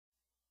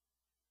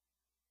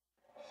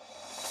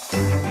I'm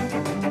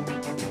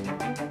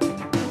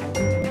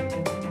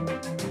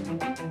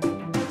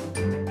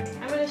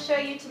going to show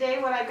you today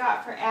what I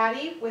got for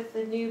Addy with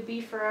the new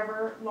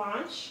Beforever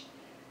launch.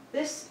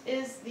 This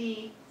is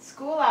the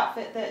school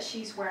outfit that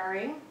she's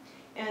wearing,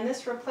 and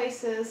this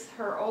replaces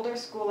her older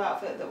school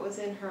outfit that was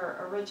in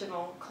her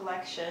original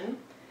collection.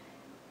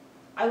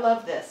 I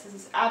love this. This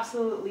is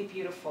absolutely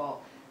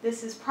beautiful.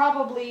 This is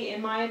probably,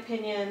 in my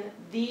opinion,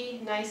 the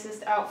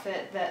nicest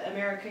outfit that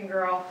American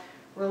Girl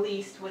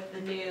released with the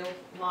new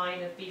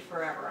line of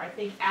Beforever. I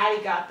think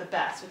Addy got the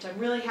best, which I'm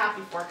really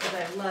happy for because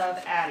I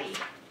love Addy.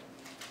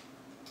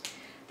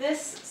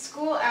 This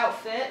school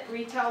outfit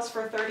retails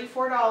for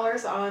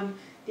 $34 on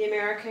the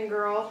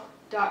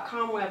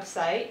ManySmallFriends.com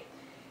website.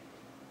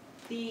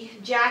 The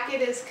jacket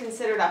is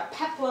considered a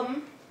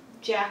peplum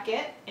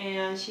jacket,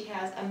 and she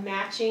has a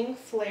matching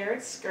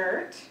flared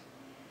skirt.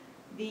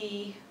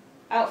 The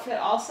outfit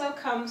also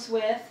comes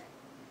with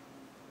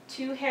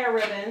 2 hair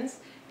ribbons.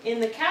 In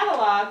the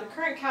catalog, the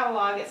current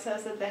catalog, it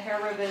says that the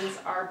hair ribbons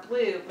are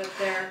blue, but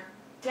they're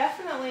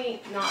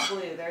definitely not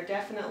blue. They're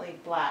definitely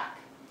black.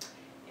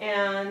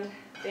 And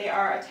they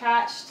are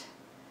attached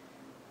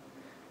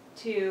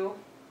to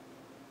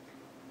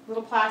a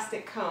little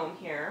plastic comb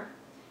here,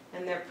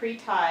 and they're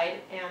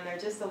pre-tied, and they're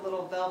just a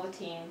little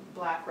velveteen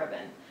black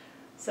ribbon.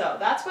 So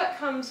that's what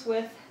comes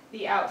with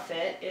the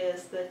outfit,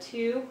 is the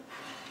 2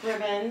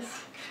 ribbons,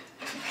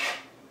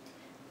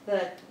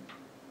 the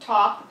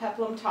top, the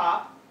peplum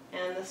top,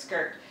 and the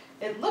skirt.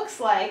 It looks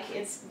like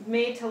it's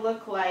made to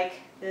look like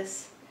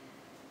this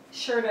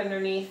shirt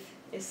underneath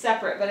is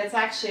separate, but it's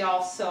actually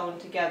all sewn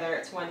together.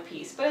 It's one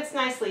piece, but it's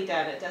nicely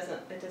done. It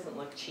doesn't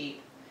look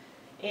cheap.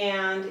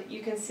 And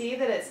you can see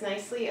that it's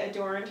nicely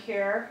adorned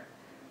here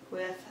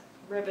with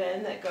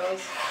ribbon that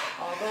goes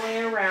all the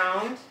way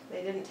around.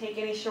 They didn't take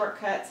any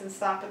shortcuts and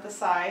stop at the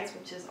sides,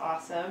 which is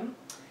awesome.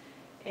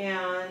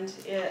 And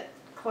it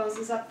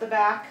closes up the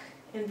back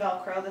in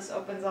Velcro. This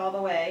opens all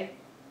the way.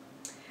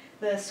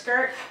 The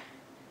skirt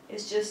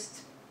is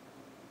just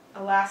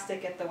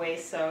elastic at the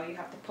waist, so you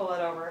have to pull it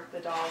over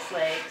the doll's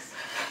legs.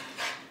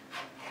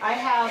 I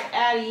have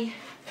Addy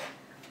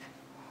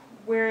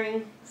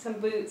wearing some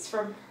boots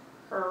from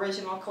her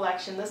original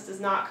collection. This does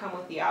not come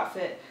with the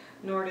outfit,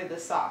 nor do the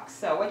socks.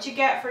 So what you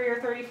get for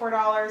your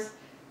 $34,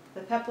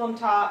 the peplum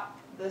top,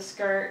 the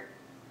skirt,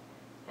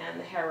 and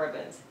the hair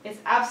ribbons. It's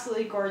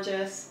absolutely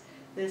gorgeous.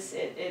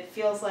 It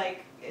feels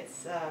like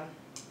it's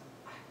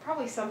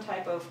probably some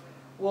type of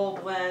wool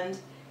blend.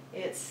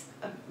 It's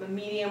a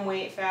medium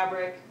weight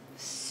fabric,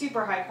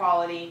 super high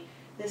quality.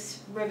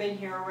 This ribbon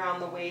here around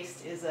the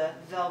waist is a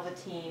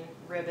velveteen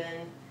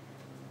ribbon.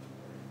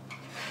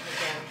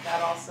 Again,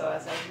 that also,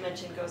 as I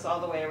mentioned, goes all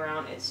the way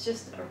around. It's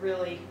just a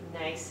really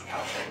nice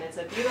outfit, and it's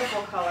a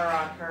beautiful color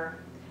on her.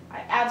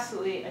 I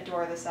absolutely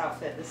adore this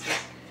outfit. This is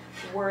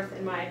worth,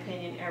 in my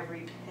opinion,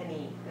 every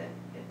penny that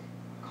it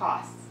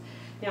costs.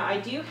 Now, I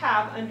do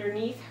have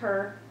underneath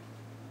her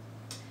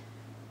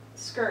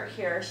skirt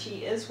here,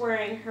 she is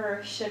wearing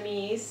her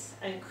chemise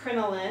and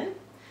crinoline.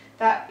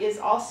 That is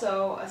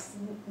also a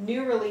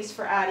new release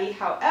for Addy.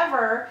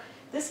 However,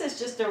 this is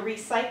just a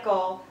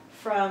recycle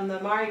from the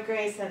Marie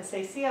Grace and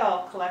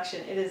Cecile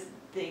collection. It is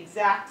the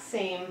exact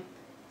same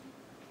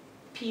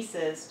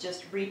pieces,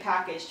 just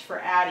repackaged for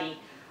Addy.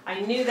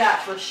 I knew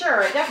that for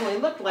sure. It definitely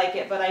looked like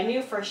it, but I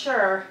knew for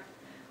sure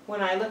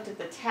when I looked at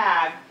the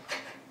tag,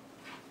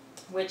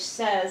 which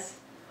says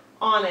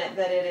on it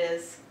that it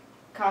is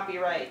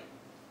copyright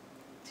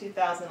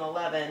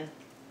 2011.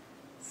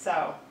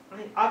 So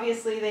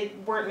obviously they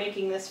weren't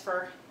making this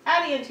for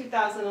Addy in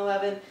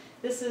 2011.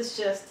 This is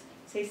just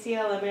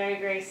Cecile and Marie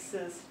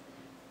Grace's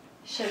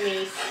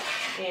chemise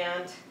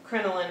and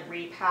crinoline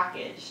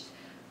repackaged.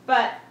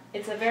 But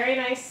it's a very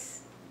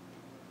nice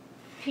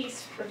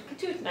piece, or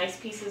 2 nice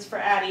pieces for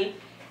Addy.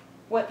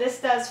 What this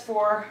does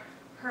for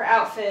her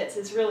outfits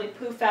is really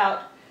poof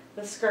out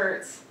the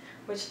skirts,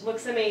 which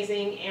looks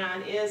amazing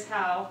and is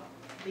how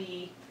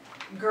the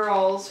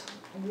girls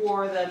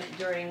wore them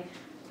during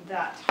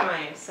that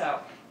time. So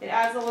it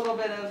adds a little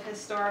bit of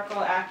historical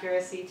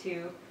accuracy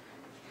to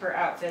her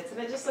outfits, and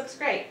it just looks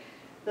great.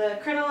 The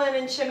crinoline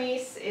and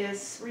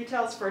chemise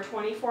retails for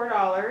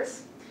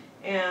 $24,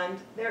 and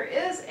there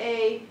is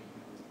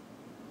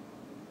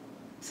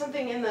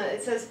something in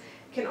it says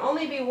can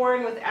only be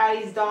worn with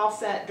Addy's doll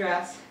set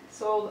dress,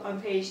 sold on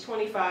page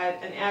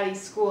 25, and Addy's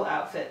school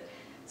outfit.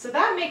 So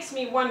that makes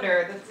me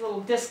wonder, this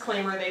little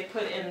disclaimer they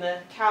put in the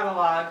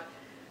catalog,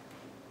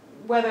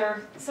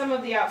 whether some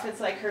of the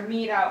outfits, like her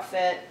meat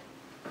outfit,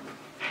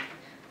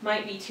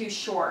 might be too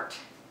short,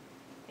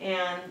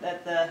 and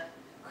that the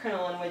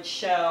crinoline would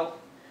show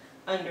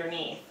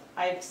underneath.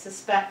 I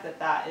suspect that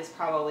that is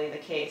probably the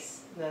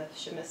case. The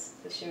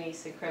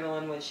chemise and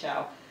crinoline would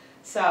show.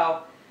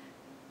 So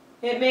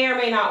it may or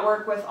may not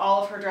work with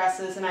all of her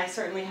dresses, and I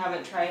certainly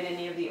haven't tried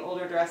any of the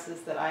older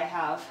dresses that I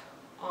have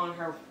on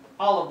her,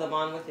 all of them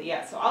on with it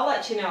yet. So I'll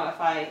let you know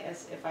if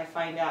I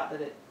find out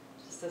that it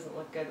just doesn't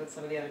look good with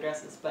some of the other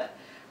dresses. But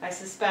I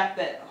suspect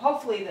that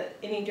hopefully that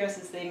any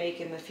dresses they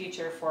make in the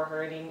future for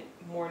her, any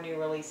more new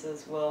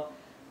releases, will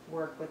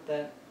work with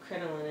the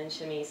Crinoline and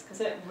Chemise because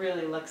it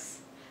really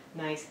looks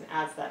nice and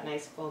adds that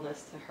nice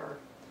fullness to her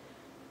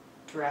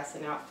dress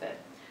and outfit.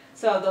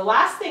 So the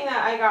last thing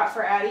that I got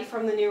for Addy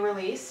from the new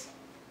release,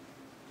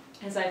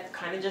 as I've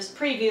kind of just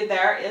previewed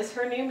there, is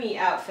her new meet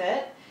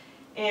outfit.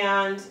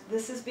 And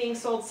this is being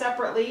sold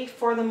separately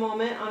for the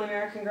moment on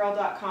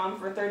AmericanGirl.com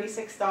for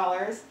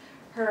 $36.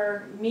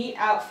 Her meet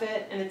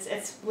outfit, and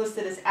it's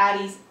listed as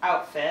Addy's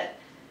outfit.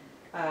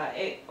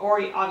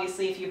 Or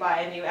obviously if you buy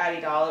a new Addy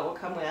doll it will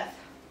come with.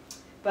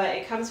 But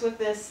it comes with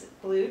this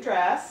blue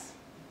dress.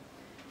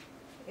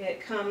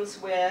 It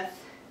comes with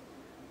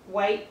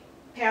white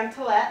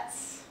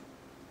pantalettes.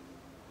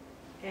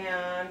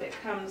 And it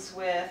comes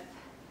with,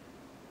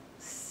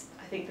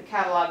 I think the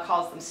catalog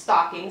calls them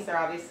stockings. They're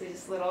obviously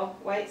just little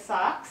white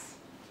socks.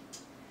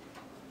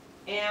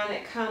 And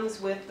it comes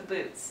with the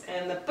boots.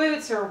 And the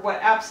boots are what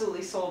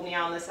absolutely sold me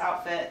on this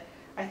outfit.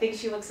 I think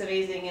she looks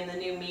amazing in the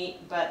new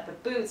meet, but the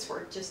boots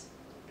were just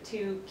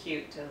too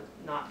cute to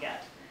not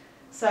get.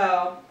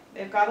 So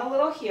they've got a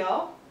little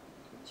heel.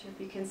 Not sure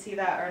if you can see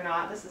that or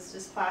not. This is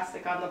just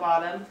plastic on the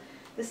bottom.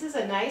 This is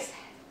a nice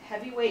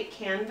heavyweight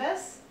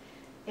canvas.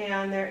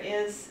 And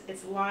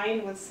it's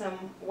lined with some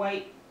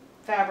white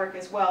fabric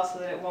as well so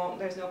that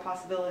there's no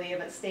possibility of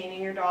it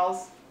staining your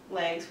doll's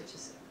legs, which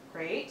is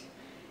great.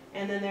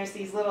 And then there's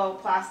these little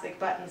plastic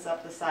buttons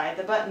up the side.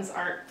 The buttons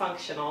aren't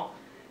functional,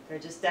 they're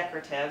just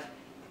decorative.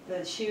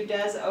 The shoe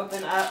does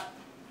open up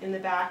in the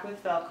back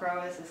with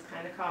Velcro, as is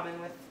kind of common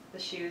with the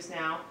shoes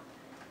now.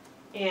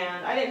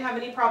 And I didn't have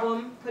any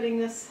problem putting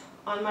this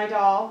on my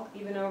doll,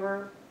 even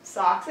over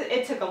socks.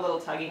 It took a little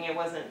tugging.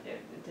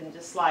 It didn't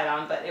just slide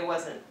on, but it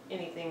wasn't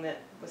anything that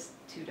was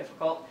too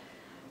difficult.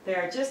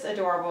 They're just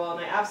adorable, and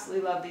I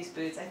absolutely love these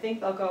boots. I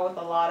think they'll go with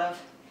a lot of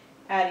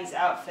Addy's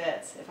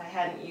outfits. If I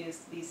hadn't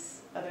used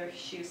these other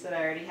shoes that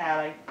I already had,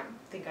 I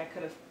think I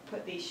could have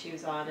put these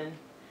shoes on and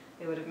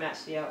they would have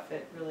matched the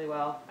outfit really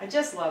well. I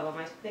just love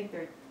them. I think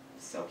they're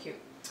so cute.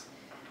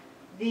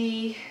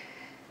 The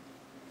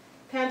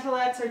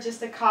pantalettes are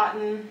just a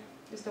cotton,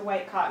 just a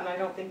white cotton. I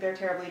don't think they're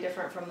terribly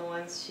different from the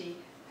ones she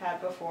had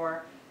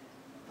before.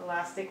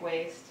 Elastic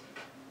waist.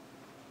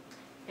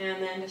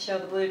 And then to show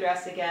the blue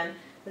dress again,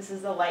 this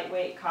is the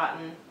lightweight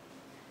cotton.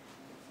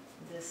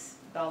 This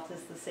belt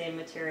is the same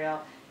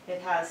material.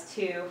 It has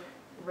two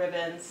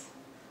ribbons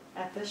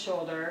at the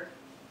shoulder.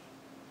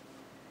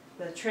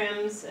 The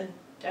trims and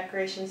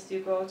decorations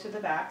do go to the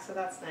back, so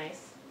that's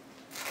nice.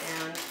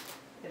 And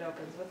it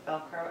opens with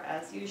Velcro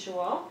as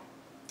usual.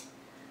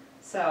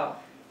 So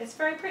it's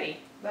very pretty,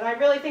 but I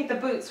really think the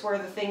boots were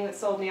the thing that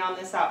sold me on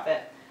this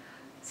outfit.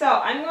 So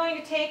I'm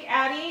going to take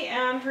Addy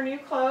and her new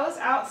clothes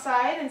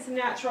outside in some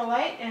natural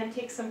light and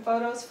take some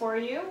photos for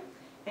you.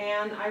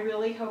 And I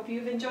really hope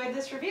you've enjoyed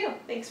this review.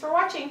 Thanks for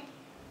watching.